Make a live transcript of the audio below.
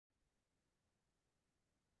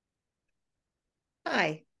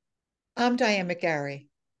Hi, I'm Diane McGarry.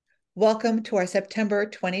 Welcome to our September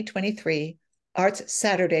 2023 Arts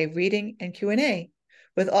Saturday Reading and Q&A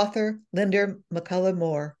with author Linda McCullough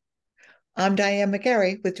Moore. I'm Diane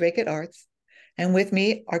McGarry with Drake Arts, and with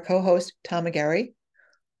me are co-host Tom McGarry,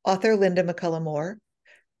 author Linda McCullough Moore,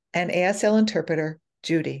 and ASL interpreter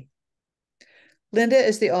Judy. Linda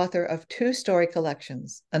is the author of 2 story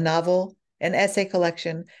collections, a novel, an essay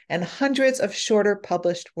collection, and hundreds of shorter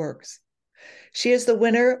published works. She is the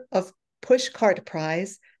winner of Pushcart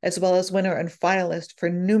Prize, as well as winner and finalist for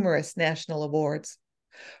numerous national awards.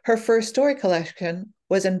 Her first story collection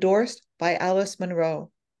was endorsed by Alice Monroe,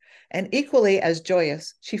 and equally as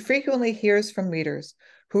joyous, she frequently hears from readers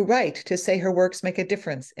who write to say her works make a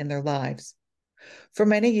difference in their lives. For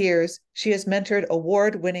many years, she has mentored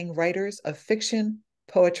award-winning writers of fiction,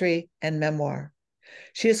 poetry, and memoir.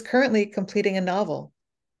 She is currently completing a novel,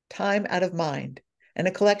 Time Out of Mind, and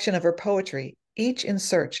a collection of her poetry, each in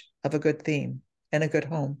search of a good theme and a good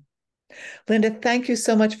home. Linda, thank you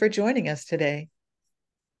so much for joining us today.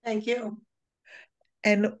 Thank you.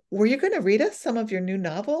 And were you going to read us some of your new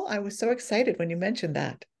novel? I was so excited when you mentioned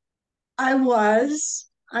that. I was.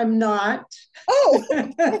 I'm not. Oh,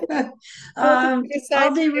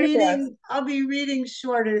 I'll be reading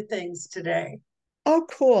shorter things today. Oh,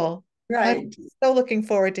 cool. Right. I'm so looking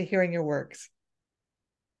forward to hearing your works.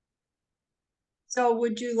 So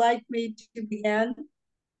would you like me to begin?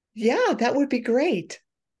 Yeah, that would be great.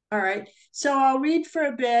 All right. So I'll read for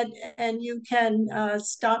a bit and you can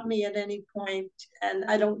stop me at any point. And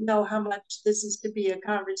I don't know how much this is to be a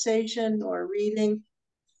conversation or reading.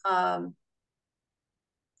 So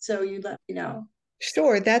you let me know.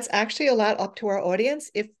 Sure, that's actually a lot up to our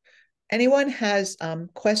audience. If anyone has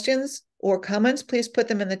questions or comments, please put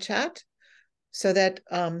them in the chat so that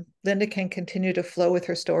Linda can continue to flow with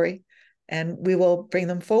her story, and we will bring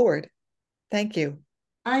them forward. Thank you.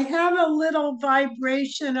 I have a little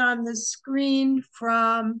vibration on the screen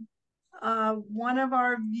from one of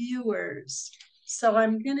our viewers. So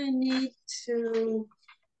I'm going to need to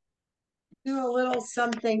do a little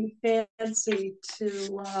something fancy to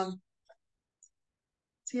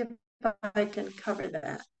see if I can cover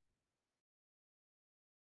that.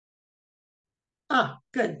 Ah,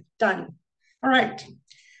 good, done. All right.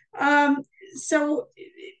 So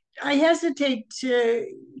I hesitate to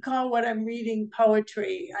call what I'm reading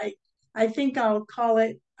poetry. I think I'll call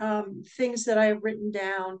it things that I've written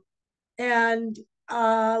down. And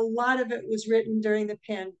a lot of it was written during the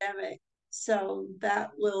pandemic. So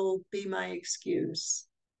that will be my excuse.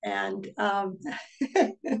 And I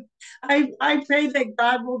pray that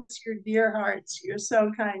God will bless your dear hearts. You're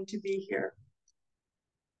so kind to be here.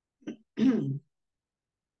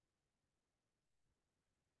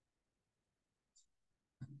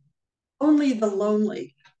 Only the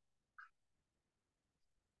lonely.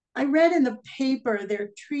 I read in the paper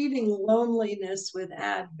they're treating loneliness with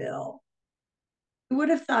Advil. I would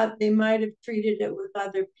have thought they might have treated it with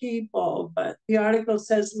other people, but the article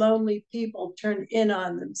says lonely people turn in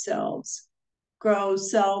on themselves, grow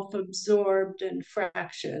self-absorbed and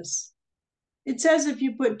fractious. It says if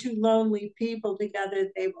you put 2 lonely people together,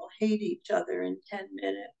 they will hate each other in 10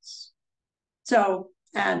 minutes. So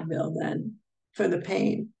Advil then for the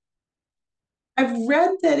pain. I've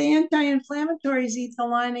read that anti-inflammatories eat the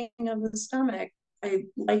lining of the stomach. I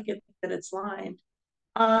like it that it's lined.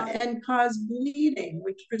 And cause bleeding,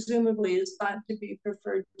 which presumably is thought to be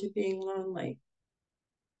preferred to being lonely.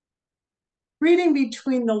 Reading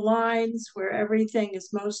between the lines where everything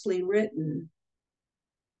is mostly written,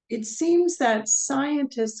 it seems that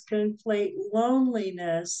scientists conflate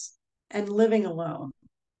loneliness and living alone.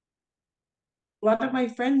 A lot of my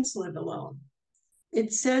friends live alone.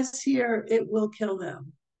 It says here it will kill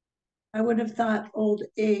them. I would have thought old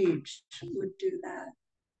age would do that.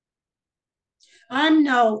 I'm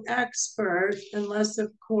no expert, unless,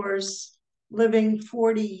 of course, living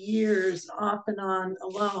 40 years off and on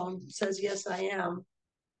alone says, yes, I am.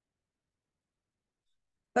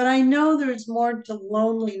 But I know there's more to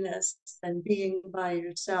loneliness than being by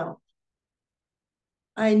yourself.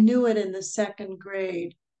 I knew it in the 2nd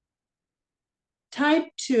grade. Type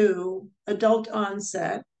 2, adult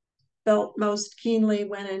onset, felt most keenly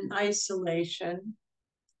when in isolation.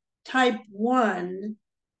 Type 1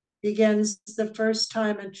 begins the first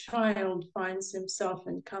time a child finds himself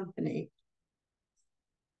in company.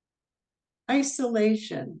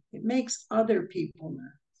 Isolation, it makes other people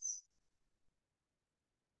nervous.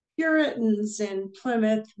 Puritans in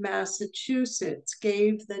Plymouth, Massachusetts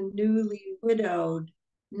gave the newly widowed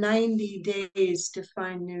 90 days to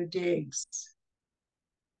find new digs.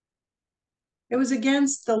 It was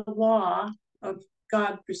against the law of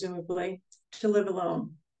God, presumably, to live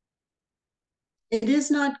alone. It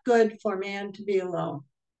is not good for man to be alone.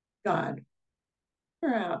 God,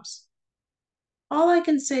 perhaps. All I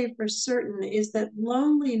can say for certain is that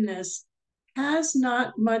loneliness has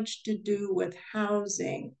not much to do with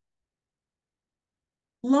housing.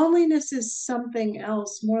 Loneliness is something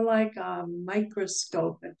else, more like a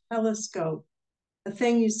microscope, a telescope, a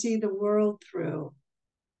thing you see the world through.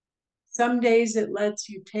 Some days it lets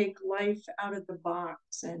you take life out of the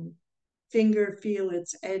box and finger feel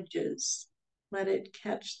its edges, let it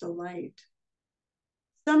catch the light.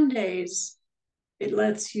 Some days it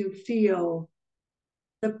lets you feel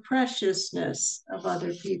the preciousness of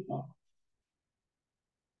other people.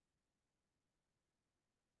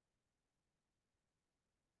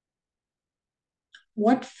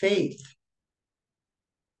 What faith?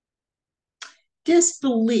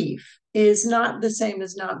 Disbelief is not the same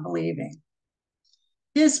as not believing.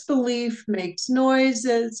 Disbelief makes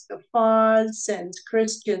noises, guffaws, sends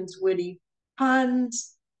Christians witty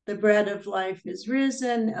puns. The bread of life is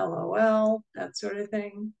risen, LOL, that sort of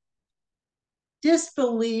thing.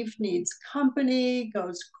 Disbelief needs company,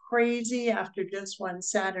 goes crazy after just one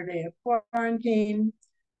Saturday of quarantine,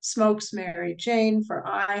 smokes Mary Jane for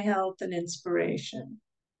eye health and inspiration.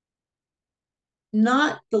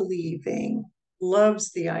 Not believing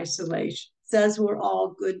loves the isolation, says we're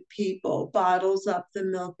all good people, bottles up the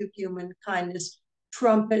milk of human kindness,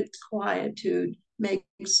 trumpets quietude,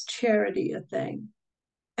 makes charity a thing.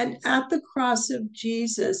 And at the cross of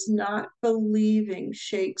Jesus, not believing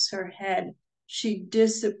shakes her head. She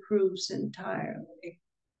disapproves entirely.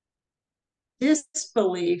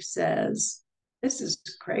 Disbelief says, this is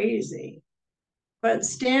crazy. But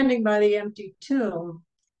standing by the empty tomb,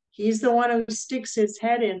 he's the one who sticks his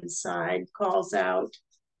head inside, calls out,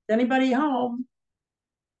 is anybody home?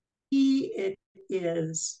 He it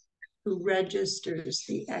is who registers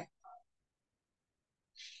the echo.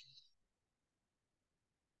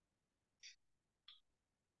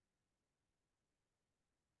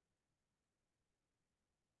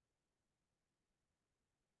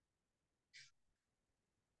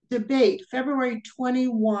 Debate, February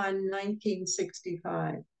 21,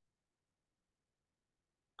 1965.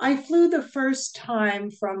 I flew the first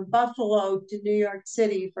time from Buffalo to New York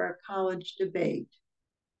City for a college debate.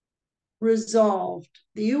 Resolved,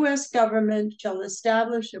 the U.S. government shall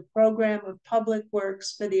establish a program of public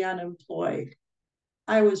works for the unemployed.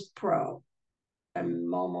 I was pro,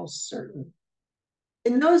 I'm almost certain.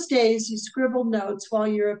 In those days, you scribbled notes while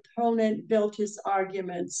your opponent built his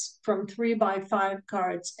arguments from 3x5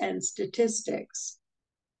 cards and statistics,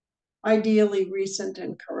 ideally recent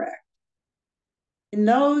and correct. In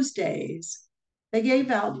those days, they gave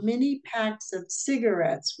out mini packs of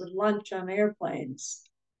cigarettes with lunch on airplanes.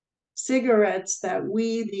 Cigarettes that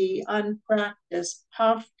we, the unpracticed,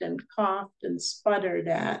 puffed and coughed and sputtered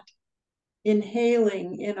at,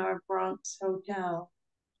 inhaling in our Bronx hotel.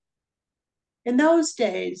 In those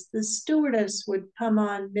days, the stewardess would come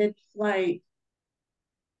on mid-flight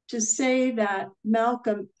to say that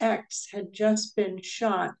Malcolm X had just been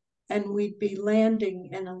shot and we'd be landing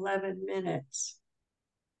in 11 minutes.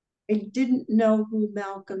 I didn't know who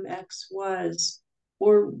Malcolm X was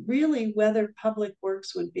or really whether public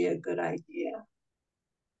works would be a good idea.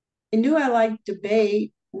 I knew I liked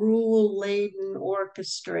debate, rule-laden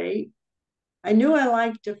orchestrate. I knew I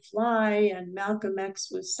liked to fly, and Malcolm X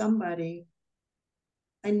was somebody.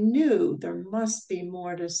 I knew there must be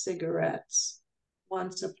more to cigarettes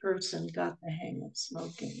once a person got the hang of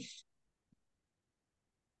smoking.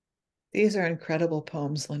 These are incredible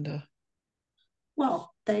poems, Linda.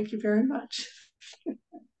 Well, thank you very much.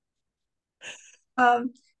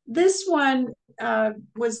 This one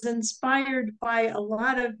was inspired by a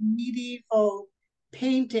lot of medieval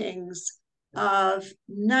paintings of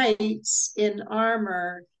knights in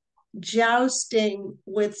armor jousting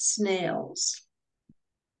with snails.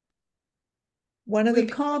 We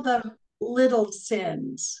call them little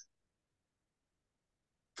sins.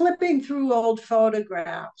 Flipping through old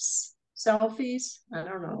photographs, selfies, I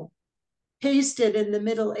don't know, pasted in the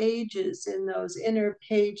Middle Ages in those inner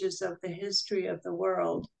pages of the history of the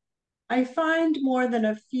world, I find more than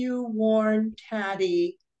a few worn,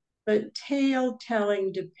 tatty, but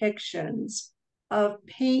tale-telling depictions of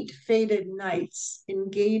paint-faded knights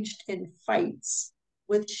engaged in fights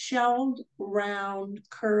with shelled, round,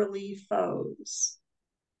 curly foes.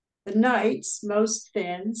 The knights, most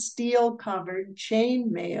thin, steel-covered,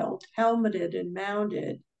 chain-mailed, helmeted, and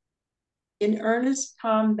mounted, in earnest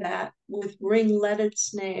combat with ringleted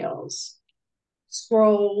snails,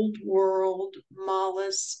 scrolled, whirled,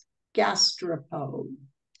 mollusk, gastropode.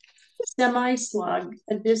 Semi-slug,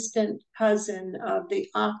 a distant cousin of the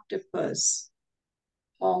octopus,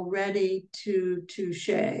 already to touche.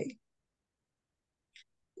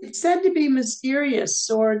 It's said to be mysterious,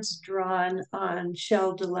 swords drawn on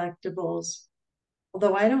shell delectables,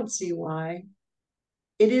 although I don't see why.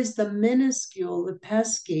 It is the minuscule, the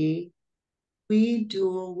pesky, we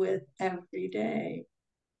duel with every day.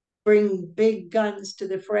 Bring big guns to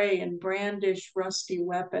the fray and brandish rusty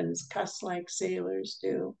weapons, cuss like sailors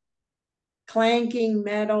do. Clanking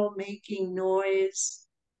metal, making noise,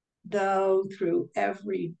 though through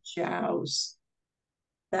every joust,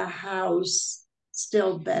 the house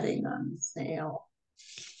still betting on sale.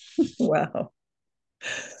 Wow.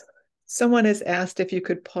 Someone has asked if you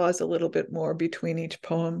could pause a little bit more between each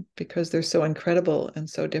poem because they're so incredible and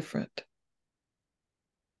so different.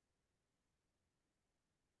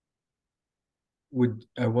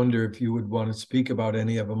 I wonder if you would want to speak about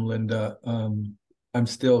any of them, Linda. I'm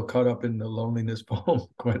still caught up in the loneliness poem,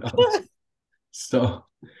 quite honestly. So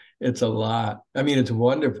it's a lot. I mean, it's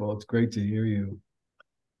wonderful. It's great to hear you.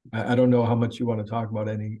 I don't know how much you want to talk about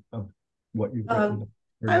any of what you've written.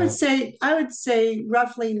 I would say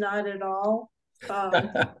roughly not at all.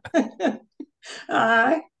 Uh,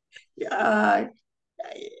 uh,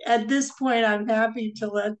 at this point, I'm happy to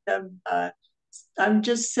let them. I'm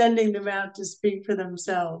just sending them out to speak for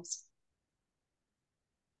themselves.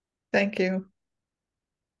 Thank you.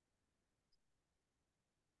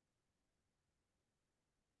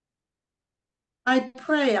 I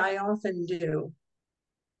pray, I often do.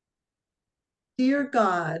 Dear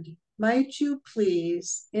God, might you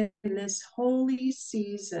please, in this holy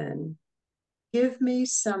season, give me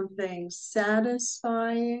something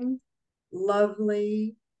satisfying,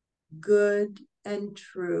 lovely, good, and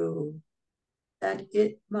true, that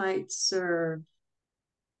it might serve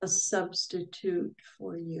a substitute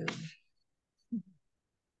for you.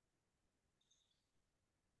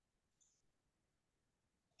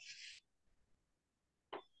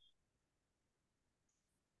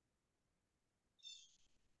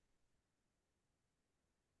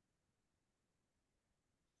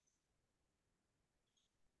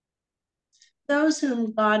 Those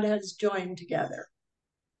whom God has joined together.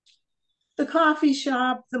 The coffee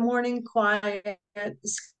shop, the morning quiet,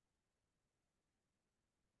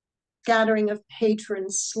 scattering of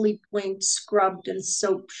patrons, sleep-winked, scrubbed and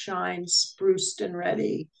soap-shine, spruced and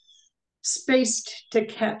ready, spaced to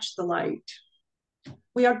catch the light.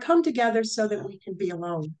 We are come together so that we can be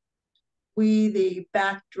alone. We, the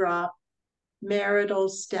backdrop, marital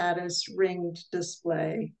status ringed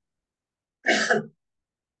display.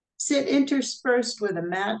 Sit interspersed with a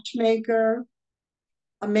matchmaker,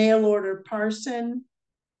 a mail order parson,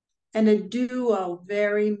 and a duo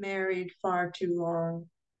very married far too long.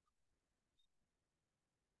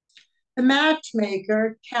 The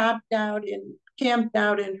matchmaker, camped out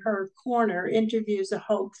in her corner, interviews a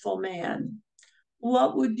hopeful man.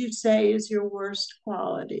 What would you say is your worst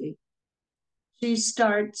quality? She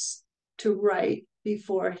starts to write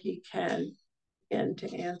before he can begin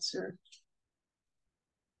to answer.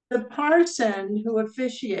 The parson who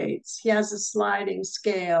officiates, he has a sliding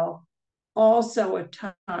scale, also a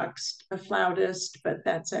tuxed, a flautist, but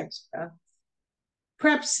that's extra.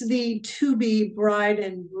 Preps the to-be bride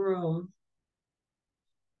and groom.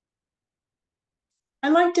 I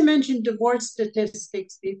like to mention divorce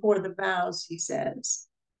statistics before the vows, he says.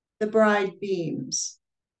 The bride beams,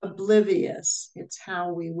 oblivious, it's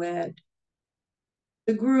how we wed.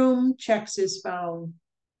 The groom checks his phone.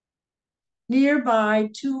 Nearby,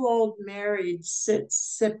 two old marrieds sit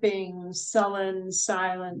sipping, sullen,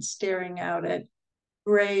 silent, staring out at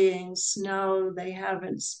graying snow. They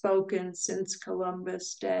haven't spoken since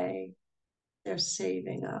Columbus Day. They're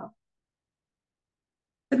saving up.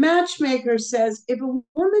 The matchmaker says, if a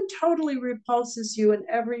woman totally repulses you in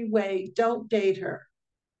every way, don't date her.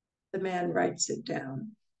 The man writes it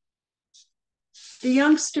down. The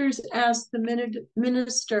youngsters ask the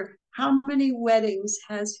minister, how many weddings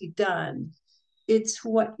has he done? It's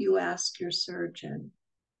what you ask your surgeon.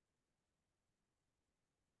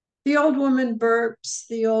 The old woman burps.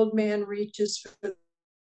 The old man reaches for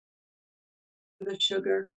the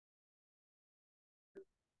sugar.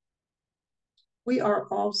 We are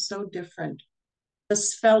all so different. The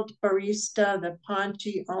svelte barista, the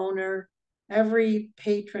paunchy owner, every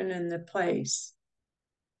patron in the place.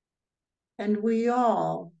 And we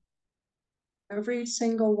all, every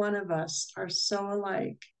single one of us, are so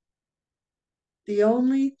alike. The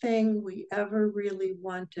only thing we ever really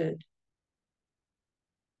wanted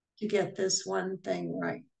to get this one thing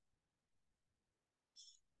right.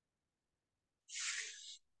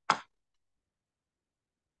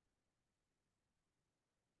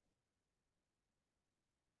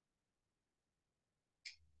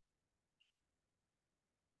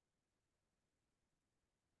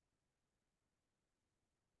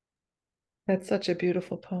 That's such a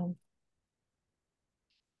beautiful poem.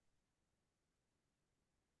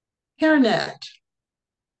 Hairnet.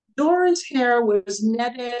 Dora's hair was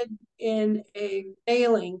netted in a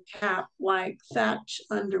veiling cap like thatch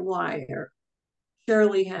under wire.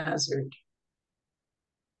 Shirley Hazard.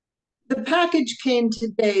 The package came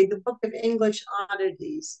today, the Book of English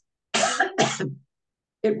Oddities.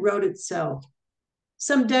 It wrote itself.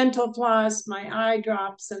 Some dental floss, my eye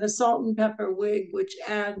drops, and a salt and pepper wig, which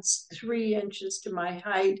adds 3 inches to my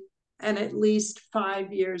height and at least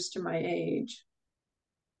 5 years to my age.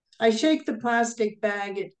 I shake the plastic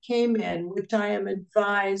bag it came in, which I am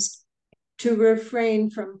advised to refrain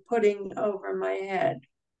from putting over my head.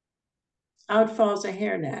 Out falls a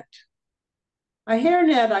hairnet. A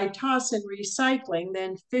hairnet I toss in recycling,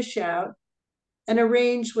 then fish out and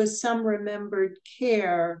arrange with some remembered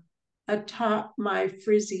care atop my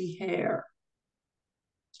frizzy hair.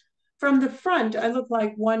 From the front, I look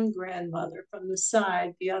like one grandmother, from the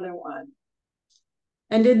side, the other one.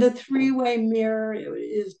 And in the three-way mirror, it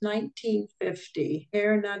is 1950,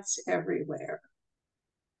 hair nuts everywhere.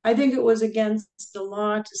 I think it was against the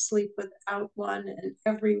law to sleep without one, and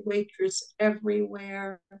every waitress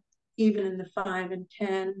everywhere, even in the 5 and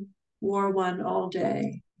 10, wore one all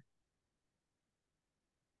day.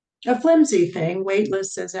 A flimsy thing,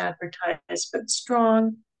 weightless as advertised, but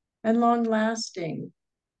strong and long-lasting,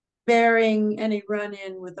 bearing any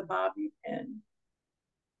run-in with a bobby pin.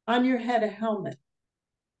 On your head, a helmet.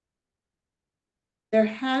 There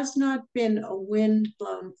has not been a wind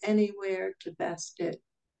blown anywhere to best it.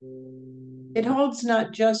 It holds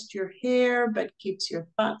not just your hair, but keeps your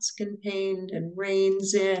thoughts contained and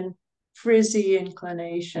reins in frizzy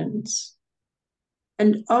inclinations.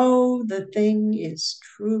 And oh, the thing is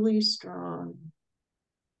truly strong.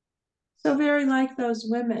 So very like those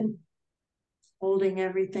women, holding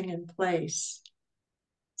everything in place,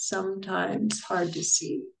 sometimes hard to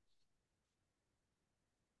see.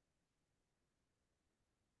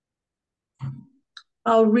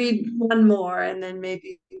 I'll read one more and then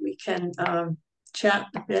maybe we can chat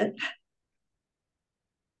a bit.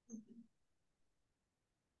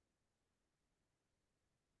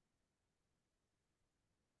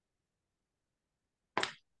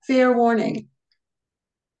 Fair warning.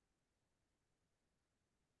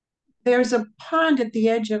 There's a pond at the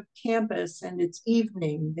edge of campus and it's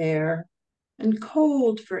evening there and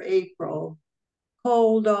cold for April.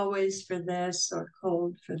 Cold always for this or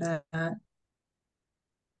cold for that.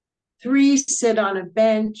 3 sit on a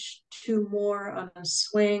bench, 2 more on a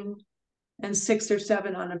swing, and 6 or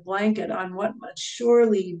 7 on a blanket on what must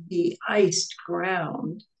surely be iced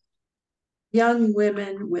ground. Young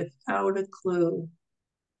women without a clue.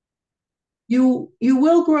 You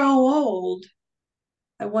will grow old.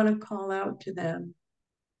 I want to call out to them.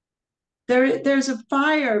 There's a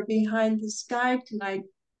fire behind the sky tonight.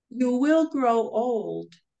 You will grow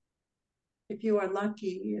old if you are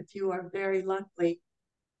lucky, if you are very lucky.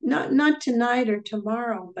 Not tonight or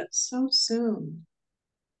tomorrow, but so soon.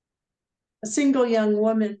 A single young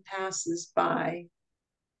woman passes by.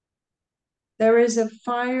 There is a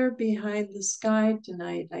fire behind the sky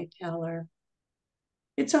tonight, I tell her.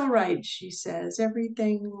 It's all right, she says.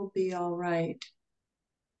 Everything will be all right.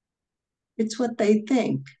 It's what they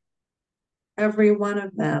think. Every one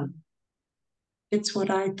of them. It's what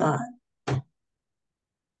I thought.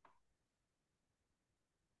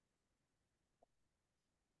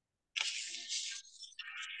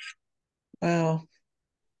 Wow.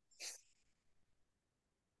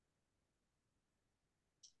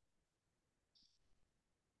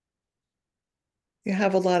 You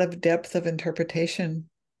have a lot of depth of interpretation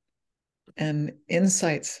and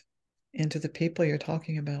insights into the people you're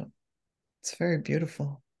talking about. It's very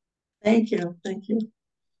beautiful. Thank you. Thank you.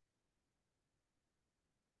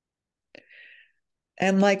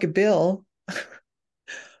 And like Bill,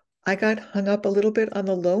 I got hung up a little bit on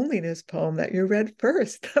the loneliness poem that you read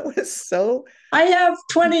first. That was so... I have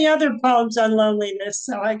 20 other poems on loneliness,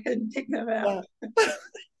 so I couldn't pick them out.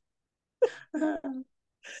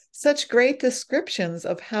 Such great descriptions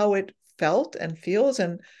of how it felt and feels,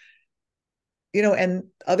 and and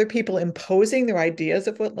other people imposing their ideas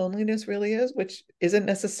of what loneliness really is, which isn't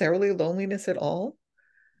necessarily loneliness at all.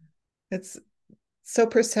 It's so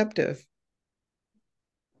perceptive.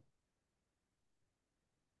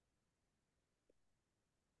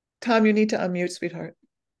 Tom, you need to unmute, sweetheart.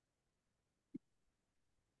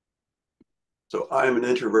 So I'm an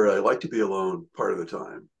introvert. I like to be alone part of the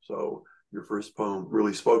time. So your first poem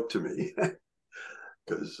really spoke to me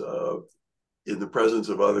because in the presence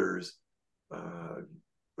of others,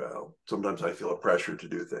 well, sometimes I feel a pressure to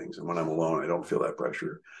do things. And when I'm alone, I don't feel that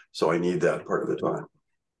pressure. So I need that part of the time.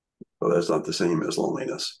 So that's not the same as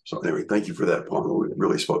loneliness. So anyway, thank you for that poem. It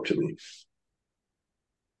really spoke to me.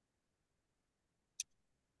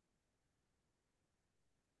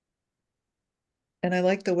 And I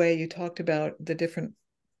like the way you talked about the different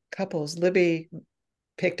couples. Libby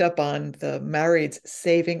picked up on the marrieds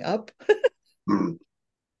saving up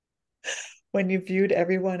when you viewed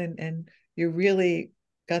everyone, and you really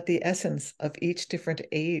got the essence of each different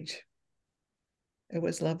age. It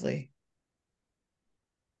was lovely.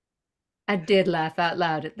 I did laugh out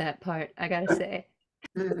loud at that part, I gotta say.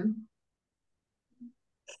 Mm-hmm.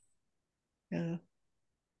 Yeah.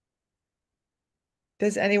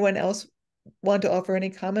 Does anyone else want to offer any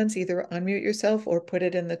comments? Either unmute yourself or put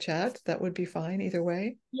it in the chat. That would be fine either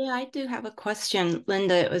way. Yeah, I do have a question.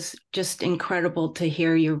 Linda, it was just incredible to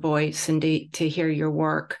hear your voice and to hear your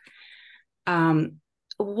work. I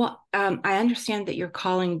understand that you're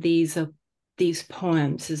calling these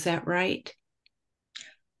poems. Is that right?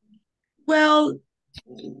 Well,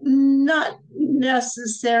 not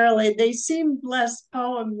necessarily. They seemed less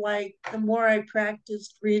poem-like the more I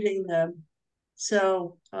practiced reading them.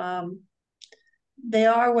 So they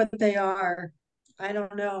are what they are. I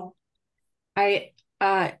don't know. I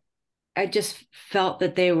just felt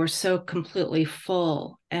that they were so completely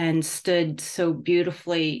full and stood so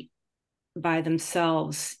beautifully by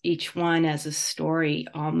themselves, each one as a story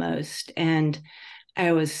almost. And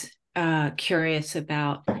I was curious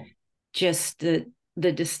about just the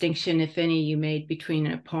distinction, if any, you made between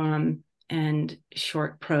a poem and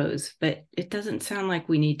short prose, but it doesn't sound like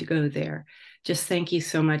we need to go there. Just thank you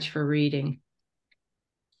so much for reading.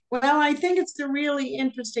 Well, I think it's a really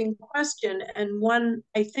interesting question, and one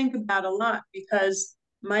I think about a lot, because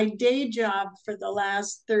my day job for the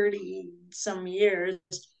last 30 some years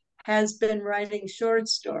has been writing short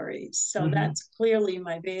stories. So that's clearly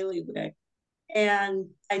my bailiwick. And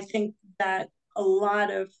I think that a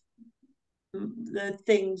lot of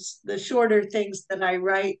the shorter things that I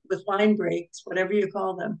write with line breaks, whatever you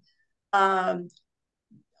call them,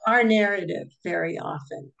 are narrative very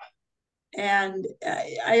often. And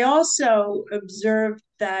I also observed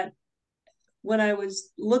that when I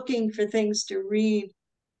was looking for things to read,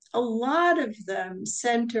 a lot of them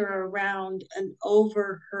center around an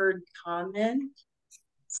overheard comment,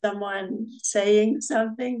 someone saying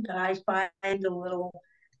something that I find a little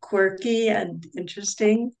quirky and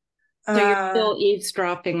interesting. So you're still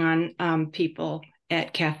eavesdropping on people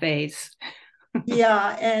at cafes.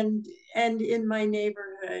 Yeah, and in my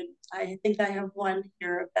neighborhood, I think I have one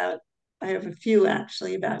here about, I have a few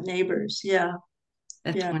actually about neighbors. Yeah.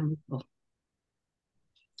 That's wonderful.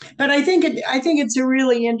 But I think it's a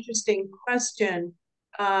really interesting question.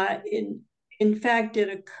 In fact, it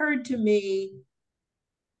occurred to me,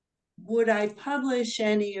 would I publish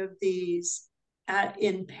any of these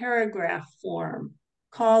in paragraph form,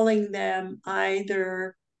 calling them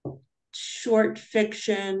either short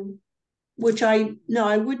fiction, which I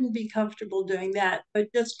wouldn't be comfortable doing that,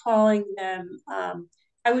 but just calling them,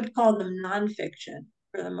 I would call them nonfiction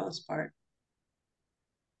for the most part.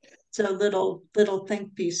 So little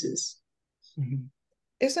think pieces. Mm-hmm.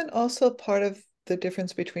 Isn't also part of the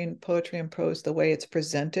difference between poetry and prose the way it's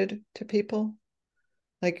presented to people?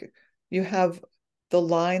 Like you have the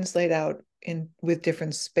lines laid out with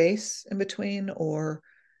different space in between, or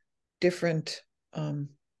different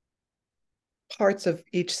parts of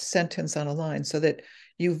each sentence on a line, so that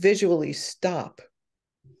you visually stop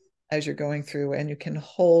as you're going through and you can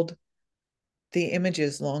hold the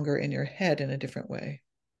images longer in your head in a different way.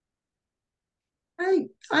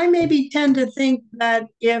 I maybe tend to think that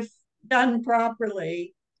if done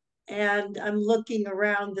properly, and I'm looking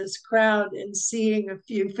around this crowd and seeing a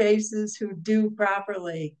few faces who do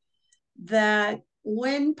properly, that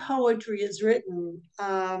when poetry is written,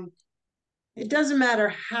 it doesn't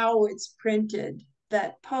matter how it's printed,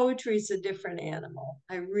 that poetry is a different animal.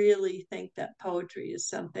 I really think that poetry is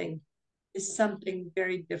something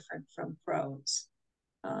very different from prose,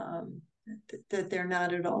 that they're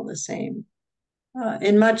not at all the same.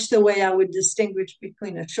 In much the way I would distinguish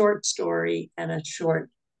between a short story and a short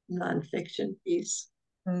nonfiction piece.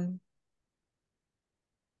 Mm.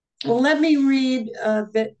 Well, let me read a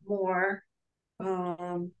bit more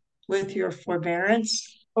with your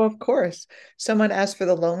forbearance. Oh, of course. Someone asked for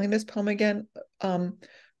the loneliness poem again. Bill,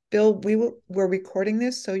 we're recording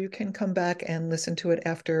this, so you can come back and listen to it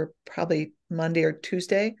after probably Monday or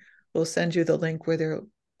Tuesday. We'll send you the link where they're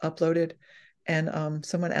uploaded. And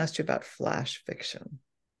someone asked you about flash fiction.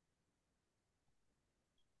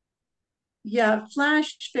 Yeah,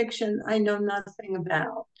 flash fiction, I know nothing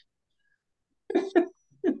about.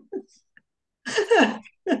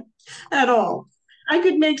 At all. I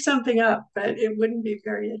could make something up, but it wouldn't be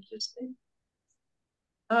very interesting.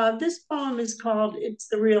 This poem is called It's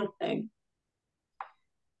the Real Thing.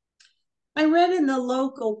 I read in the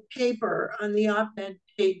local paper on the op-ed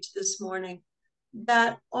page this morning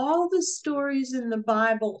that all the stories in the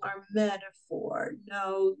Bible are metaphor,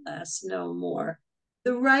 no less, no more.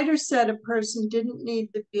 The writer said a person didn't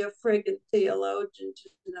need to be a friggin' theologian to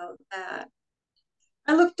know that.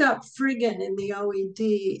 I looked up friggin' in the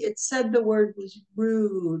OED. It said the word was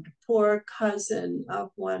rude, poor cousin of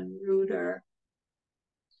one ruder.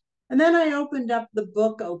 And then I opened up the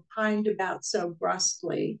book opined about so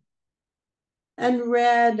brusquely and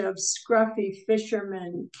read of scruffy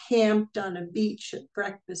fishermen camped on a beach at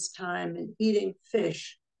breakfast time and eating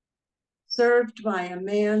fish served by a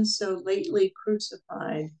man so lately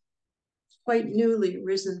crucified, quite newly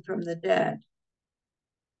risen from the dead.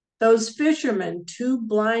 Those fishermen, too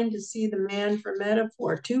blind to see the man for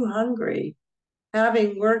metaphor, too hungry,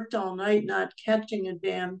 having worked all night not catching a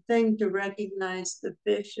damn thing to recognize the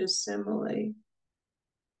fish as simile.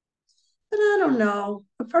 But I don't know.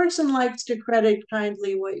 A person likes to credit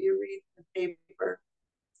kindly what you read in the paper.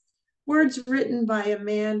 Words written by a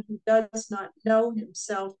man who does not know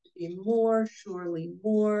himself to be more, surely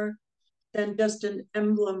more, than just an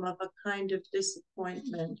emblem of a kind of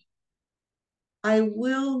disappointment. I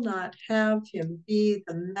will not have him be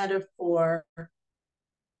the metaphor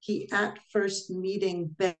he at first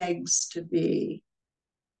meeting begs to be,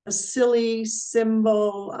 a silly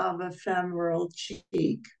symbol of ephemeral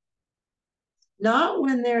cheek. Not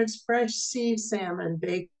when there's fresh sea salmon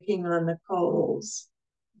baking on the coals.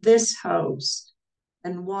 This host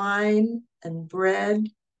and wine and bread,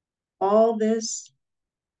 all this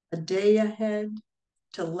a day ahead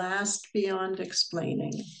to last beyond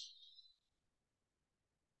explaining.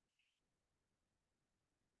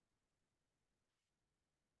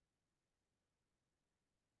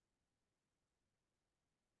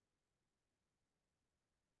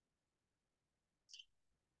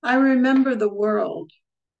 I remember the world.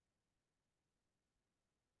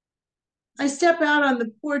 I step out on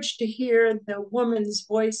the porch to hear the woman's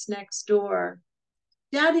voice next door.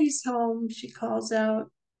 Daddy's home, she calls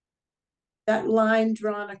out. That line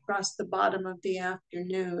drawn across the bottom of the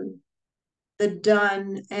afternoon. The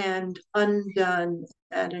done and undone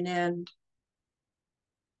at an end.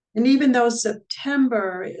 And even though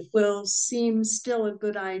September, it will seem still a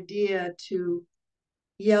good idea to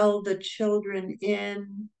yell the children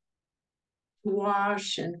in,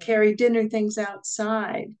 wash and carry dinner things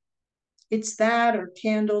outside. It's that or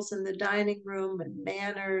candles in the dining room and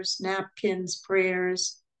manners, napkins,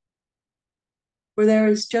 prayers. For there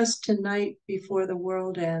is just tonight before the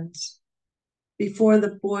world ends, before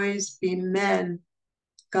the boys be men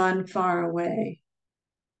gone far away.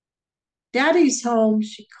 Daddy's home,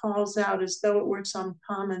 she calls out as though it were some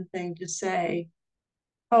common thing to say.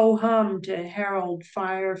 Ho-hum to herald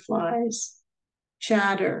fireflies,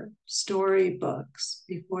 chatter, storybooks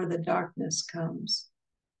before the darkness comes.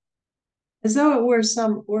 As though it were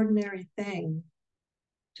some ordinary thing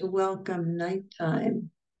to welcome nighttime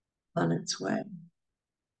on its way.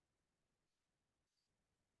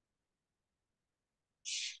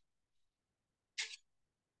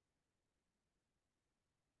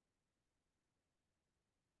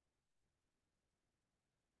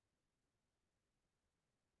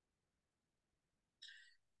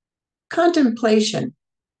 Contemplation.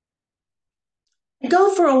 I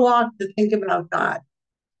go for a walk to think about God.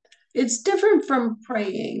 It's different from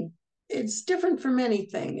praying. It's different from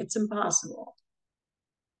anything. It's impossible.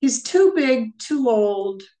 He's too big, too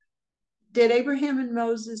old. Did Abraham and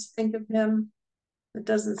Moses think of him? It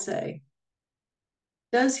doesn't say.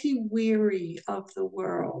 Does he weary of the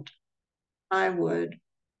world? I would.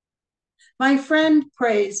 My friend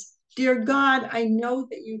prays, Dear God, I know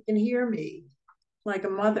that you can hear me, like a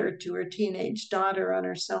mother to her teenage daughter on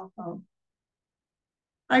her cell phone.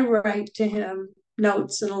 I write to him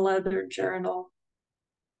notes in a leather journal.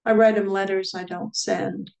 I write him letters I don't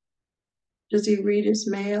send. Does he read his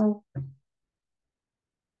mail?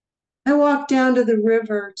 I walk down to the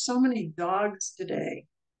river. So many dogs today.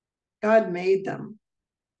 God made them.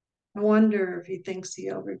 I wonder if he thinks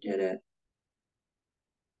he overdid it.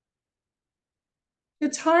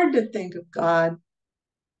 It's hard to think of God.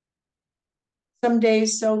 Some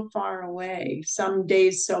days so far away, some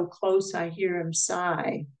days so close I hear him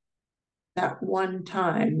sigh. That one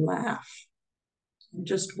time laugh, and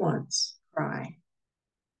just once cry.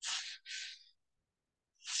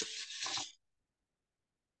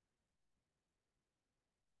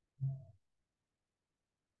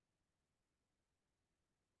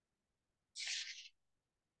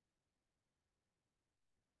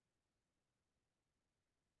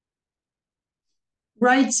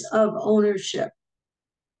 Rights of ownership.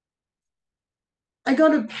 I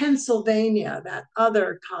go to Pennsylvania, that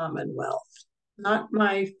other Commonwealth, not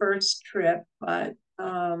my first trip, but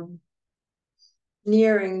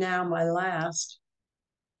nearing now my last,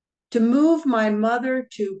 to move my mother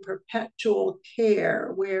to perpetual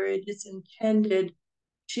care, where it is intended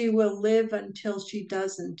she will live until she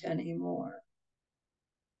doesn't anymore.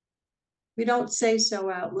 We don't say so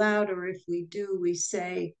out loud, or if we do, we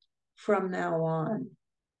say from now on.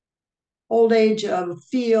 Old age of a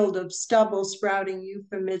field of stubble sprouting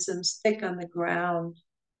euphemisms thick on the ground,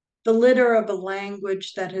 the litter of a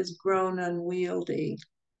language that has grown unwieldy,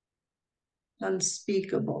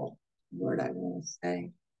 unspeakable, word I want to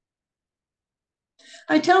say.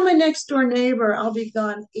 I tell my next door neighbor I'll be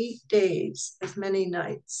gone 8 days, as many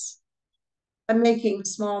nights. I'm making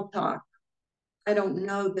small talk. I don't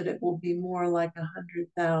know that it will be more like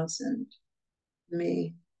 100,000.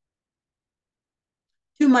 Me.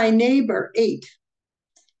 To my neighbor, 8.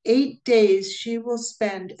 8 days she will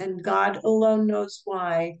spend, and God alone knows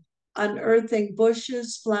why, unearthing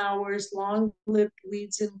bushes, flowers, long-lived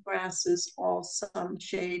weeds and grasses, all some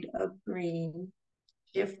shade of green,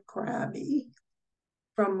 if crabby,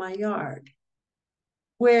 from my yard,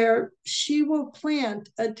 where she will plant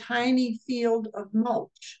a tiny field of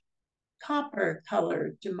mulch, copper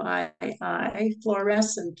colored to my eye,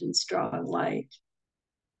 fluorescent in strong light.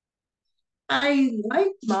 I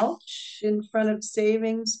like mulch in front of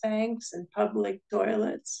savings banks and public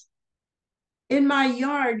toilets. In my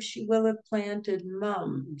yard, she will have planted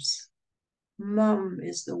mums. Mum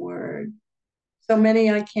is the word. So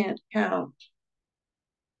many I can't count.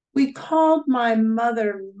 We called my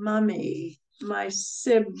mother Mummy. My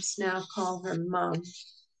sibs now call her Mum.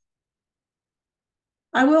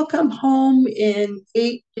 I will come home in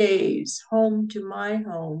 8 days, home to my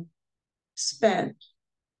home, spent.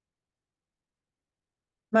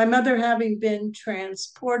 My mother having been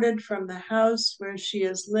transported from the house where she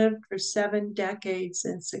has lived for 7 decades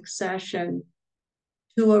in succession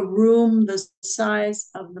to a room the size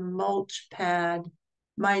of the mulch pad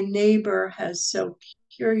my neighbor has so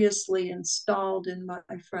curiously installed in my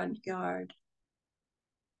front yard.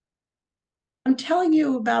 I'm telling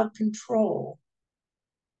you about control.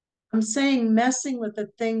 I'm saying messing with a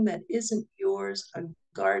thing that isn't yours, a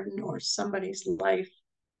garden or somebody's life,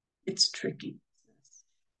 it's tricky.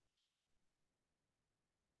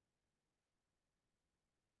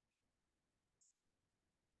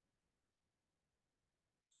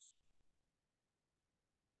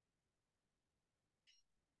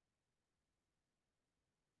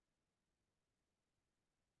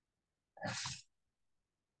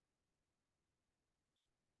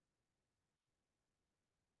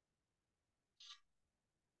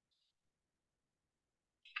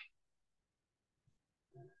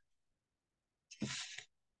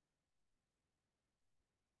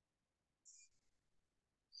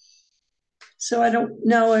 So I don't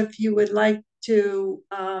know if you would like to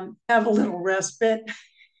have a little respite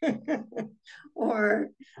or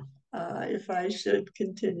if I should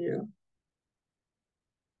continue.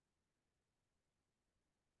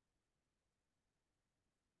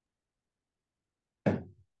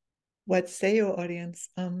 What say you, audience?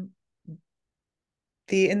 The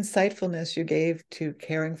insightfulness you gave to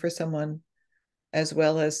caring for someone as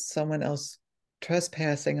well as someone else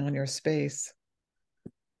trespassing on your space.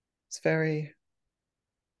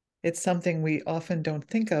 It's something we often don't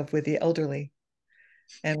think of with the elderly.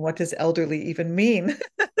 And what does elderly even mean?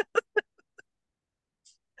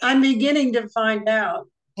 I'm beginning to find out.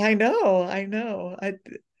 I know.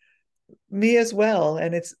 Me as well.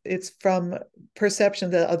 And it's from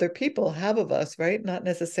perception that other people have of us, right? Not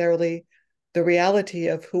necessarily the reality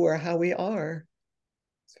of who or how we are.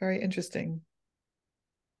 It's very interesting.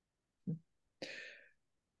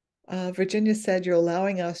 Virginia said, you're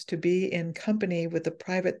allowing us to be in company with the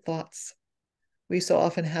private thoughts we so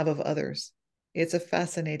often have of others. It's a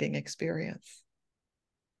fascinating experience.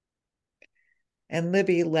 And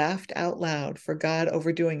Libby laughed out loud for God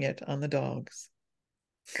overdoing it on the dogs.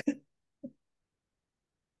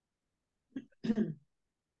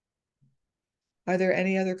 Are there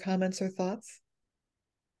any other comments or thoughts?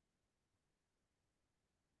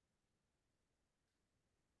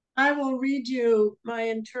 I will read you my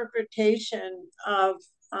interpretation of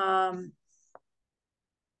a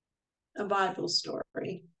Bible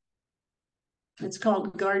story. It's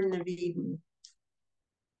called Garden of Eden.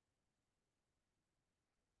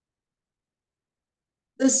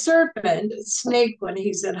 The serpent, snake when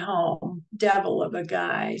he's at home, devil of a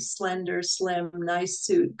guy, slender, slim, nice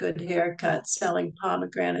suit, good haircut, selling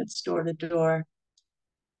pomegranates door to door.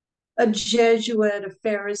 a Jesuit, a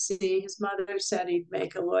Pharisee. His mother said he'd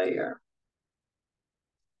make a lawyer.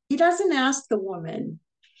 He doesn't ask the woman,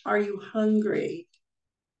 are you hungry?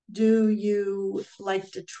 Do you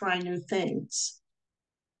like to try new things?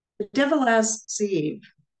 The devil asks Eve,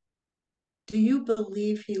 do you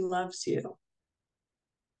believe he loves you?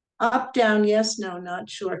 Up, down, yes, no, not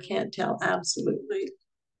sure, can't tell, absolutely.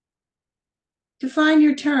 Define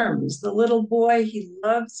your terms. The little boy, he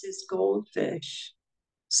loves his goldfish,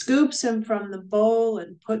 scoops him from the bowl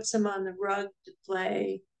and puts him on the rug to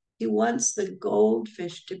play. He wants the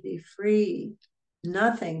goldfish to be free.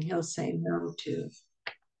 Nothing he'll say no to.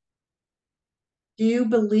 Do you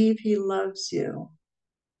believe he loves you?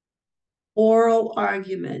 Oral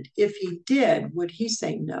argument. If he did, would he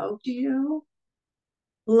say no to you?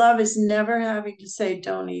 Love is never having to say,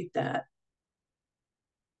 don't eat that.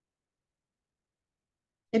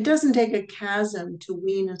 It doesn't take a chasm to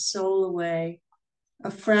wean a soul away.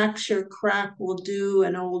 A fracture crack will do,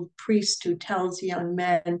 an old priest who tells young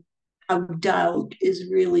men how doubt is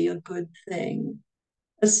really a good thing.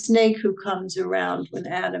 A snake who comes around when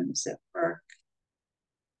Adam's at work.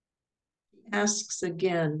 He asks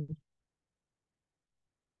again.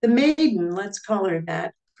 The maiden, let's call her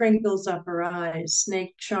that, crinkles up her eyes,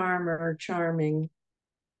 snake charmer, charming.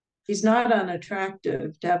 He's not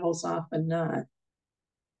unattractive, devils often not.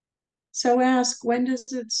 So ask, when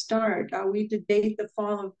does it start? Are we to date the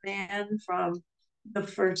fall of man from the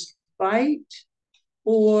first bite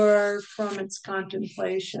or from its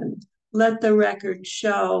contemplation? Let the record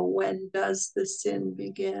show, when does the sin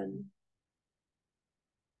begin?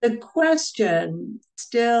 The question,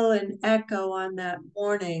 still an echo on that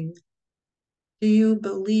morning, do you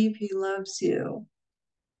believe he loves you?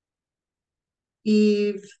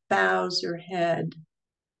 Eve bows her head,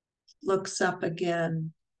 looks up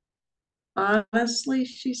again. Honestly,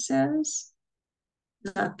 she says,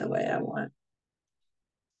 not the way I want.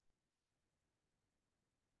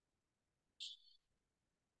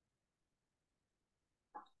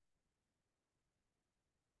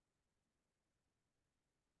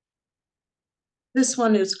 This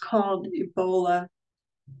one is called Ebola.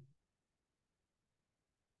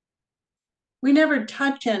 We never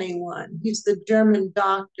touch anyone. He's the German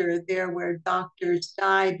doctor there where doctors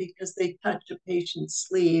die because they touch a patient's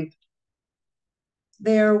sleeve.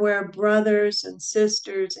 There where brothers and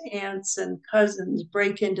sisters, aunts and cousins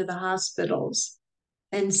break into the hospitals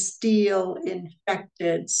and steal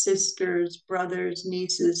infected sisters, brothers,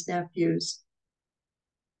 nieces, nephews,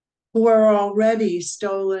 who are already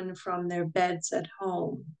stolen from their beds at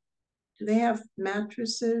home. Do they have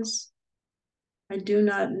mattresses? I do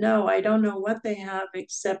not know. I don't know what they have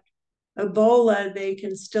except Ebola. They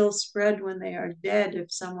can still spread when they are dead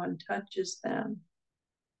if someone touches them.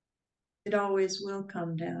 It always will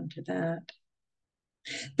come down to that.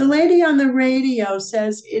 The lady on the radio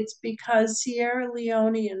says it's because Sierra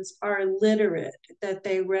Leoneans are illiterate that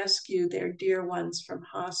they rescue their dear ones from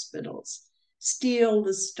hospitals, steal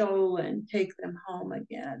the stolen, take them home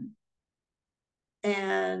again.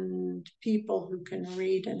 And people who can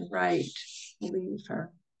read and write believe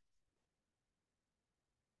her.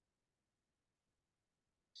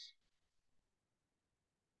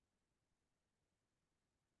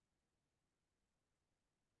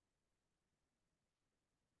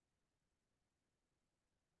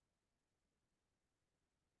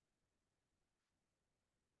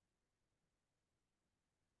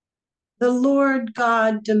 The Lord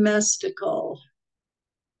God domestical.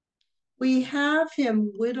 We have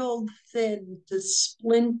him whittled thin to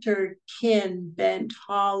splintered kin, bent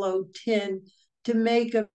hollow tin, to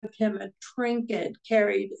make of him a trinket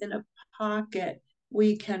carried in a pocket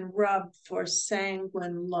we can rub for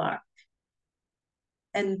sanguine luck.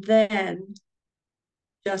 And then,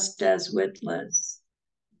 just as witless,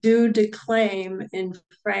 do declaim in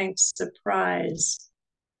frank surprise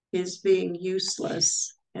his being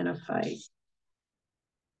useless in a fight.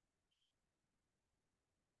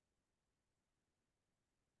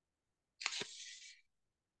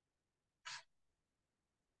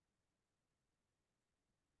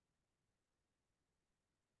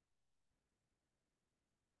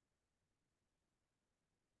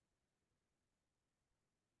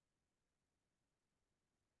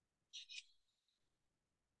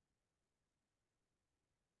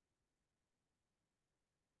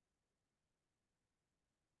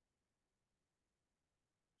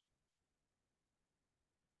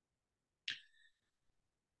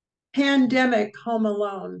 Pandemic Home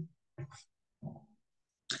Alone.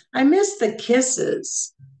 I miss the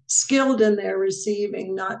kisses, skilled in their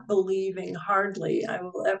receiving, not believing hardly I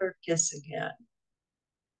will ever kiss again.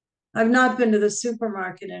 I've not been to the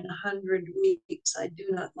supermarket in 100 weeks. I do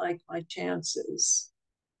not like my chances.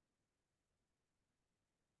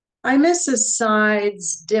 I miss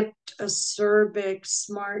asides, dipped, acerbic,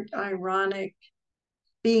 smart, ironic,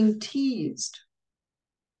 being teased.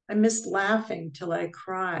 I miss laughing till I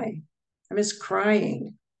cry. I miss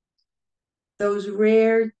crying. Those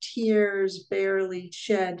rare tears barely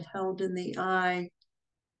shed, held in the eye,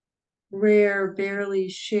 rare, barely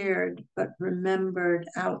shared, but remembered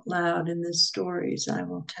out loud in the stories I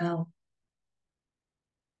will tell.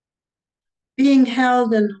 Being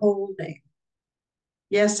held and holding.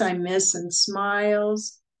 Yes, I miss and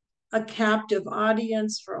smiles, a captive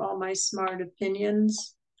audience for all my smart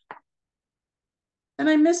opinions. And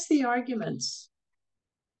I miss the arguments.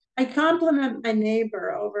 I compliment my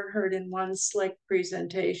neighbor overheard in one slick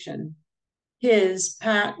presentation, his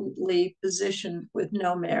patently positioned with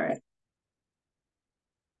no merit.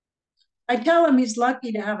 I tell him he's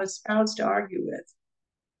lucky to have a spouse to argue with.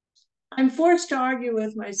 I'm forced to argue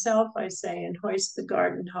with myself, I say, and hoist the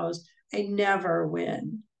garden hose. I never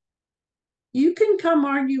win. You can come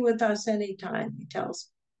argue with us anytime, he tells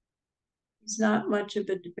me. He's not much of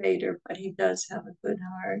a debater, but he does have a good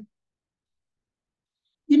heart.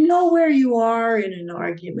 You know where you are in an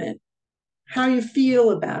argument, how you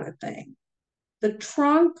feel about a thing, the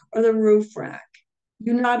trunk or the roof rack.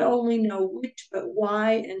 You not only know which, but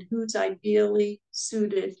why, and who's ideally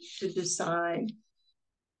suited to decide.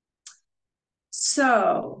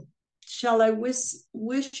 So, shall I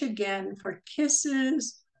wish again for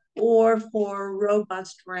kisses or for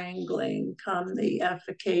robust wrangling come the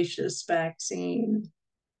efficacious vaccine?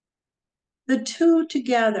 The two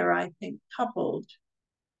together, I think, coupled,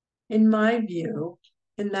 in my view,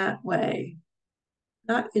 in that way,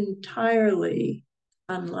 not entirely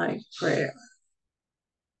unlike prayer.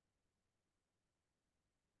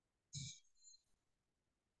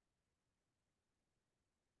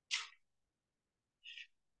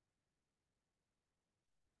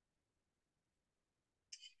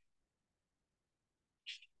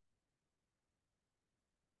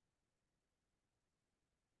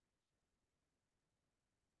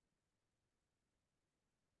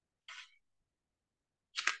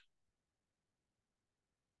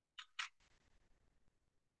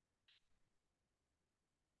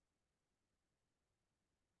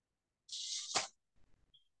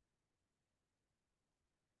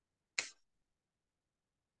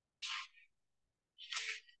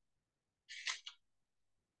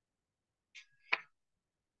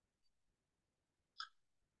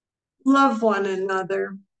 Love one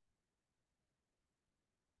another.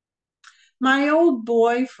 My old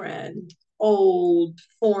boyfriend, old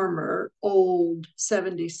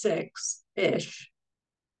 76-ish,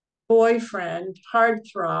 boyfriend,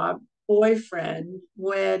 heartthrob, boyfriend,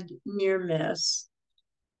 wed, near miss,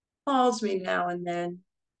 calls me now and then.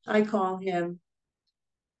 I call him.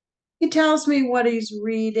 He tells me what he's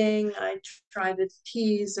reading. I try to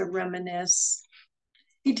tease or reminisce.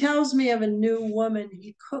 He tells me of a new woman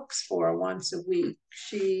he cooks for once a week.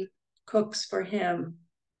 She cooks for him.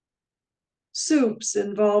 Soups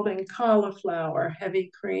involving cauliflower,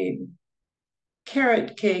 heavy cream,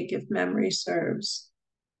 carrot cake, if memory serves.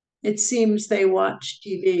 It seems they watch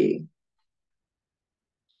TV.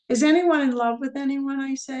 Is anyone in love with anyone,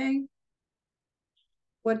 I say?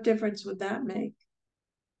 What difference would that make?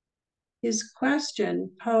 His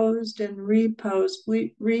question, posed and reposed,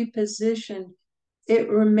 repositioned, it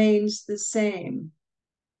remains the same.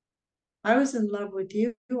 I was in love with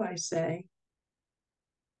you, I say.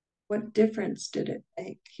 What difference did it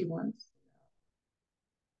make, he wants.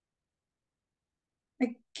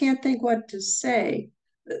 I can't think what to say,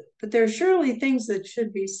 but there are surely things that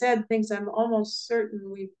should be said, things I'm almost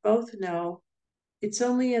certain we both know. It's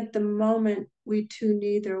only at the moment we two,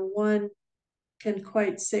 neither one can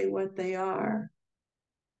quite say what they are.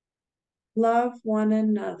 Love one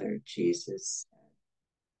another, Jesus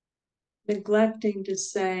said, neglecting to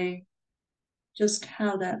say just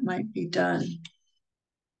how that might be done.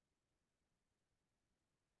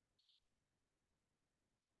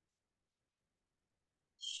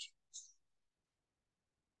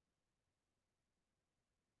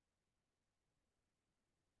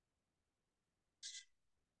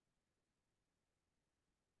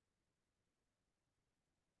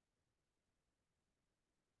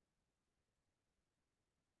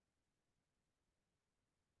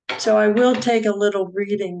 So I will take a little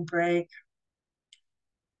reading break.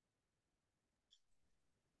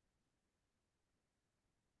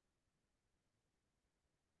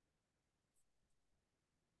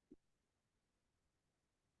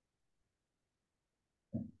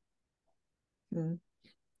 Mm.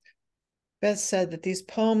 Beth said that these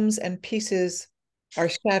poems and pieces are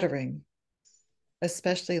shattering,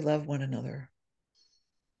 especially love one another.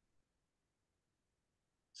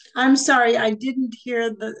 I'm sorry, I didn't hear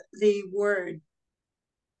the word.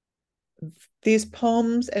 These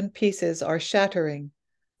poems and pieces are shattering,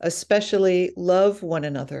 especially love one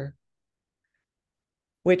another,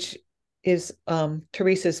 which is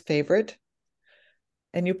Teresa's favorite.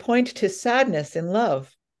 And you point to sadness in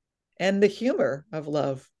love and the humor of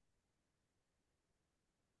love,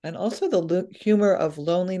 and also the humor of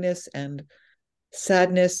loneliness and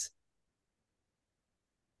sadness.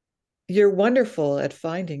 You're wonderful at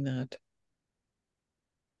finding that.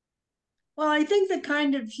 Well, I think the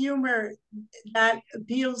kind of humor that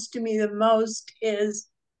appeals to me the most is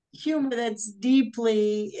humor that's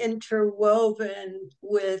deeply interwoven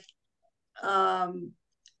with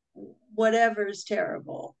whatever's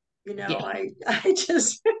terrible. Yeah. I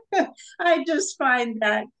just I just find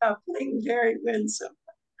that coupling very winsome.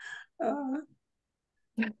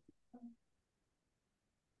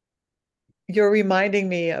 You're reminding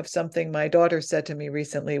me of something my daughter said to me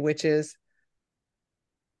recently, which is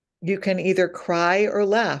you can either cry or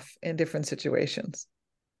laugh in different situations.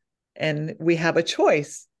 And we have a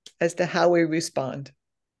choice as to how we respond.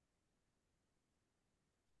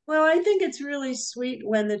 Well, I think it's really sweet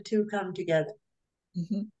when the two come together.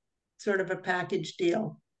 Mm-hmm. Sort of a package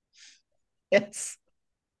deal. Yes.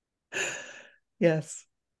 Yes.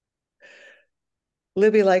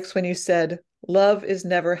 Libby likes when you said, love is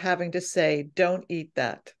never having to say, don't eat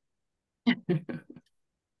that.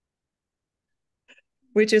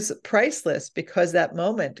 Which is priceless because that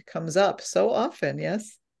moment comes up so often,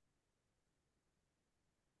 yes?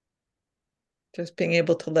 Just being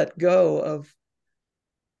able to let go of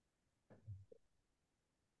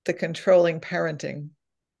the controlling parenting.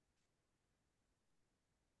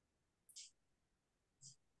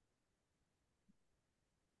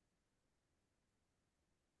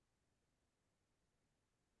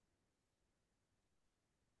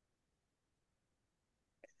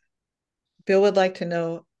 Bill would like to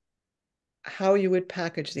know how you would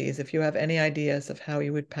package these, if you have any ideas of how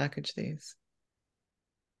you would package these.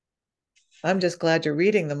 I'm just glad you're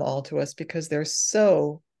reading them all to us because they're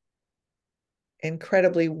so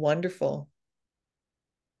incredibly wonderful.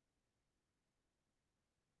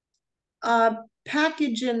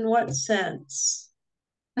 Package in what sense?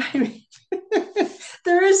 I mean,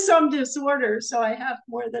 there is some disorder, so I have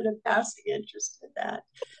more than a passing interest in that.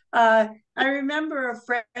 I remember a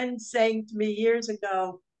friend saying to me years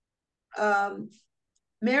ago,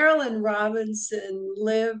 Marilyn Robinson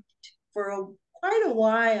lived for quite a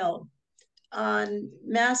while on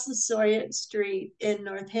Massasoit Street in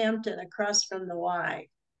Northampton, across from the Y.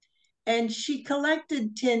 And she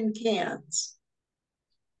collected tin cans.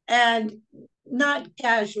 And not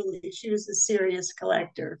casually, she was a serious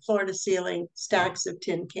collector, floor to ceiling stacks of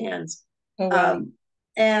tin cans. Oh, wow.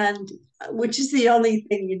 And which is the only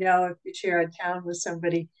thing you know if you share a town with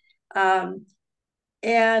somebody. And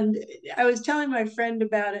I was telling my friend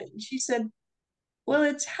about it, and she said, well,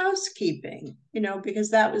 it's housekeeping,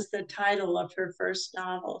 because that was the title of her first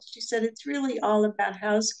novel. She said, it's really all about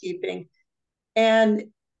housekeeping. And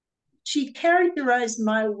she characterized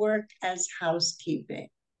my work as housekeeping.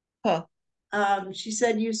 Huh. She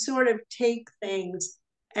said, you sort of take things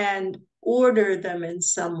and order them in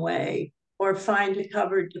some way, or find a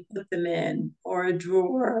cupboard to put them in, or a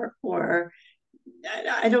drawer, or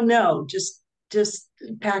I don't know, just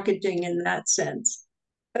packaging in that sense.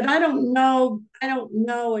 But I don't know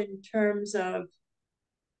in terms of,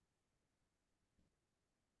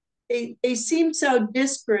 they seem so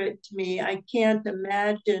disparate to me. I can't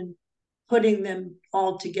imagine putting them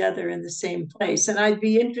all together in the same place. And I'd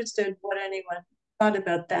be interested what anyone thought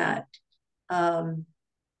about that.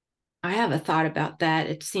 I have a thought about that.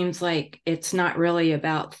 It seems like it's not really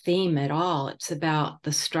about theme at all. It's about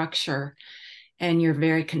the structure, and you're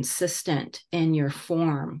very consistent in your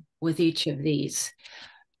form with each of these.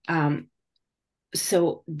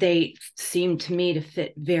 So they seem to me to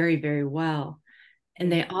fit very, very well.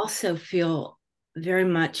 And they also feel very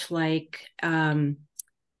much like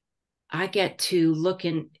I get to look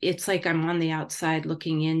in, it's like I'm on the outside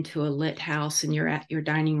looking into a lit house, and you're at your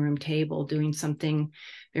dining room table doing something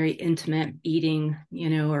very intimate, eating,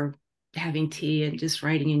 or having tea and just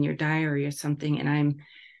writing in your diary or something. And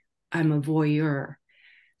I'm a voyeur.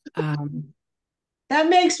 That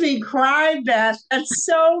makes me cry, Beth. That's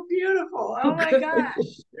so beautiful. Oh my gosh.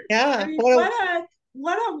 Yeah. I mean,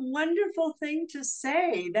 what a wonderful thing to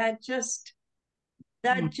say. That just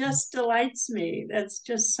delights me. That's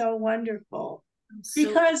just so wonderful.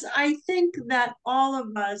 Because I think that all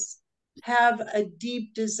of us have a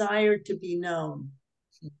deep desire to be known,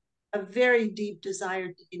 a very deep desire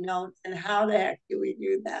to be known. And how the heck do we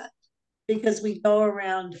do that? Because we go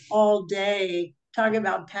around all day talking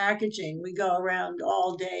about packaging. We go around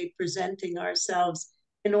all day presenting ourselves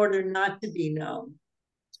in order not to be known.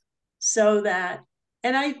 So that,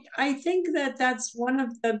 and I think that that's one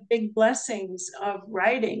of the big blessings of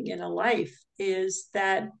writing in a life, is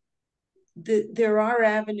that there are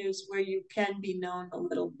avenues where you can be known a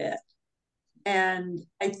little bit. And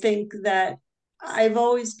I think that I've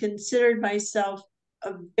always considered myself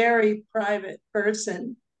a very private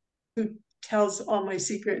person who tells all my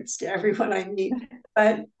secrets to everyone I meet.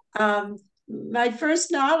 But my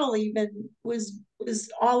first novel even was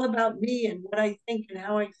all about me and what I think and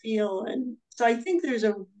how I feel. And so I think there's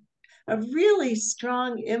a really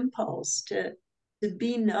strong impulse to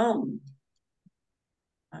be known.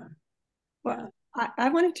 Well, I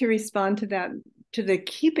wanted to respond to that, to the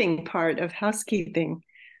keeping part of housekeeping,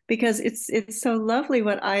 because it's so lovely.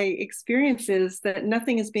 What I experience is that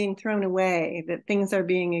nothing is being thrown away, that things are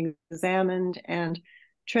being examined and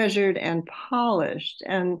treasured and polished.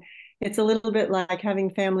 And it's a little bit like having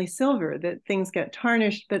family silver, that things get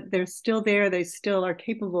tarnished, but they're still there. They still are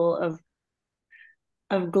capable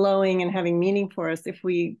of glowing and having meaning for us if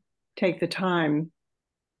we take the time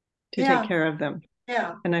to take care of them.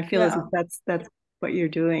 Yeah. And I feel as if that's what you're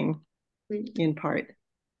doing in part.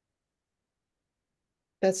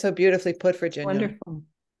 That's so beautifully put, Virginia. Wonderful.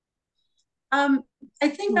 I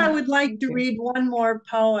think I would like to read one more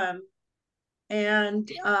poem. And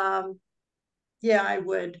yeah, I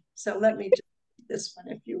would. So let me just read this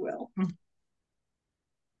one, if you will.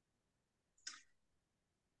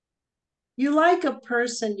 You like a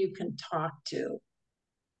person you can talk to.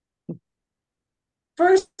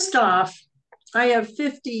 First off, I have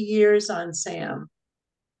 50 years on Sam.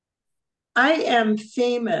 I am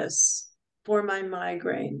famous for my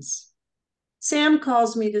migraines. Sam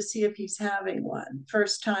calls me to see if he's having one.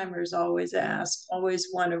 First timers always ask, always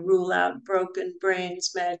want to rule out broken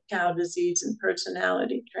brains, mad cow disease, and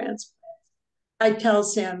personality transplant. I tell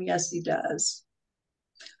Sam, yes, he does.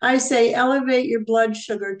 I say, elevate your blood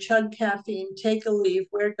sugar, chug caffeine, take a leave,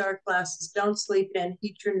 wear dark glasses, don't sleep in,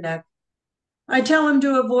 heat your neck. I tell him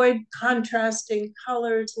to avoid contrasting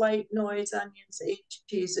colors, light, noise, onions,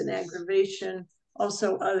 HGs, and aggravation,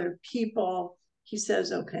 also other people. He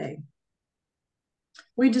says, okay.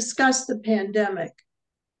 We discuss the pandemic.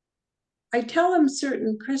 I tell him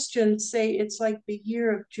certain Christians say it's like the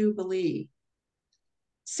year of Jubilee.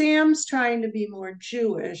 Sam's trying to be more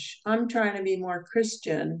Jewish. I'm trying to be more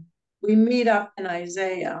Christian. We meet up in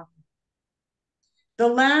Isaiah. The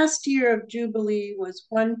last year of Jubilee was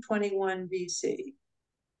 121 BC.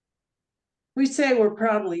 We say we're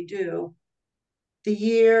probably due. The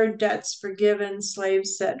year, debts forgiven,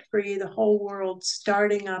 slaves set free, the whole world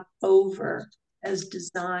starting up over as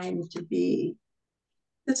designed to be.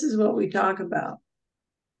 This is what we talk about.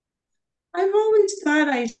 I've always thought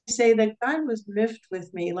I say that God was miffed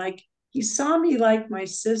with me, like he saw me like my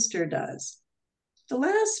sister does. The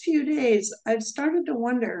last few days, I've started to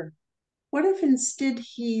wonder, what if instead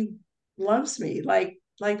he loves me like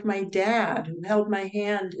my dad, who held my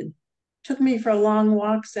hand and took me for long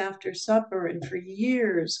walks after supper and for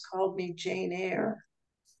years called me Jane Eyre?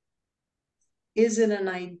 Is it an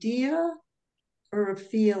idea or a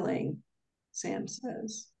feeling? Sam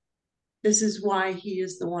says. This is why he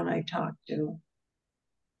is the one I talk to.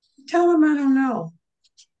 Tell him I don't know.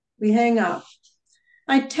 We hang up.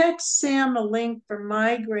 I text Sam a link for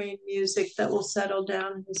migraine music that will settle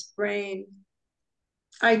down his brain.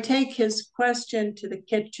 I take his question to the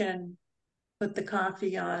kitchen, put the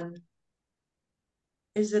coffee on.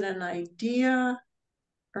 Is it an idea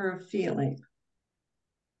or a feeling?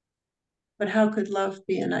 But how could love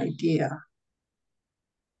be an idea?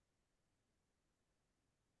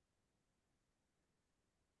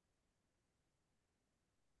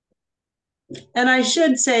 And I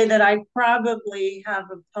should say that I probably have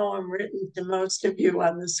a poem written to most of you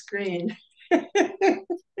on the screen.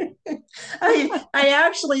 I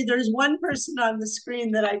actually, there's one person on the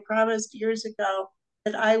screen that I promised years ago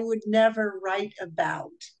that I would never write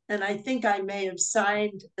about. And I think I may have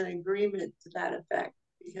signed an agreement to that effect,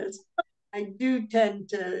 because I do tend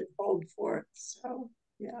to hold forth. So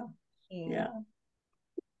yeah.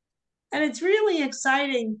 And it's really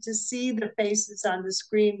exciting to see the faces on the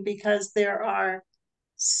screen, because there are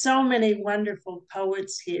so many wonderful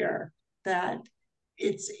poets here that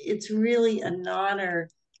it's really an honor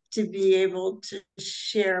to be able to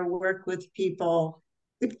share work with people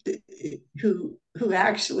who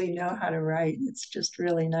actually know how to write. It's just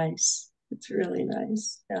really nice. It's really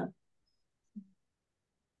nice. Yeah.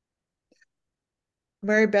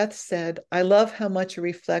 Mary Beth said, I love how much you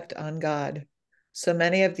reflect on God. So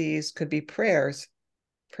many of these could be prayers,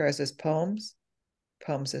 prayers as poems,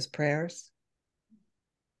 poems as prayers.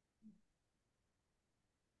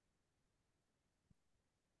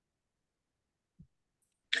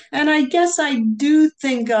 And I guess I do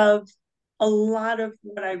think of a lot of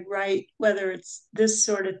what I write, whether it's this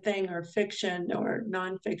sort of thing or fiction or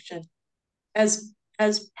nonfiction, as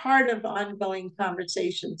part of ongoing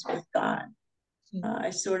conversations with God. I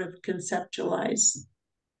sort of conceptualize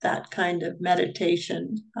that kind of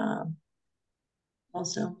meditation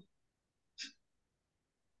also.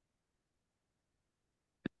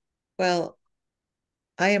 Well,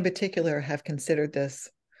 I in particular have considered this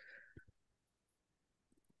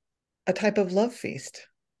a type of love feast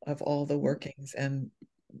of all the workings and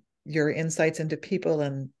your insights into people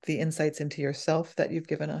and the insights into yourself that you've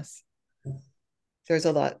given us. There's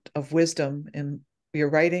a lot of wisdom in your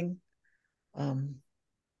writing. And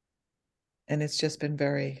it's just been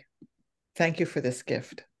thank you for this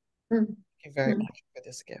gift. Thank you very much for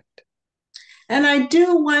this gift. And I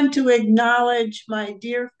do want to acknowledge my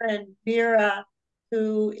dear friend Vera,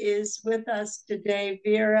 who is with us today.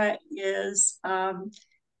 Vera is a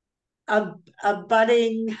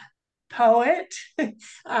budding poet.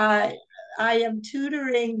 I am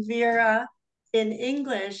tutoring Vera in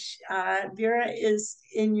English. Vera is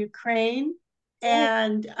in Ukraine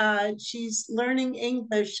and she's learning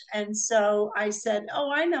English. And so I said,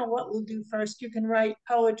 oh, I know what we'll do first. You can write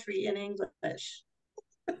poetry in English.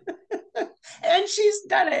 And she's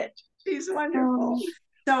done it. She's wonderful.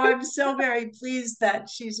 So I'm so very pleased that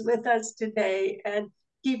she's with us today, and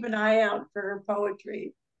keep an eye out for her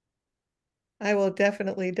poetry. I will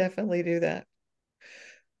definitely do that.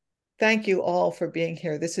 Thank you all for being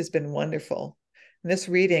here. This has been wonderful. And this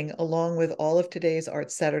reading, along with all of today's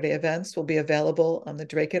Arts Saturday events, will be available on the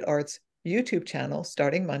Drake It Arts YouTube channel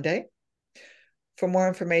starting Monday. For more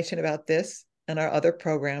information about this and our other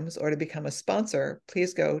programs, or to become a sponsor,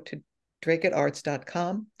 please go to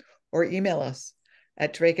drakearts.com or email us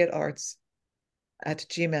at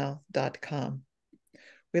drakearts@gmail.com.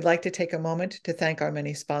 We'd like to take a moment to thank our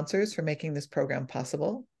many sponsors for making this program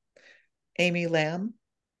possible: Amy Lamb,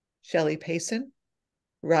 Shelley Payson,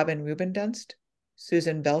 Robin Rubendunst,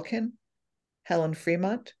 Susan Belkin, Helen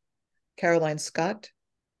Fremont, Caroline Scott,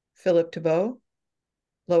 Philip Thibault,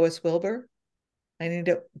 Lois Wilbur,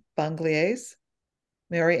 Anita Banglies,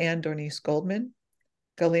 Mary Ann Dornice Goldman,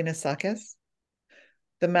 Galina Sakes,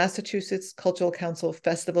 the Massachusetts Cultural Council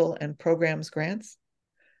Festival and Programs grants,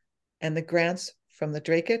 and the grants from the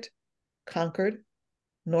Drake It, Concord,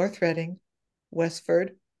 North Reading,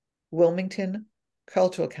 Westford, Wilmington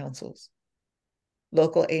Cultural Councils,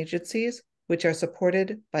 local agencies which are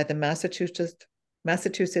supported by the Massachusetts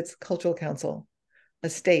Cultural Council, a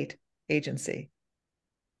state agency.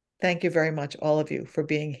 Thank you very much, all of you, for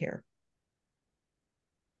being here.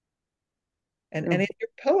 And any of your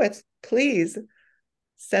poets, please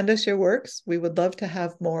send us your works. We would love to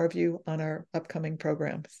have more of you on our upcoming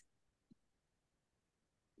programs.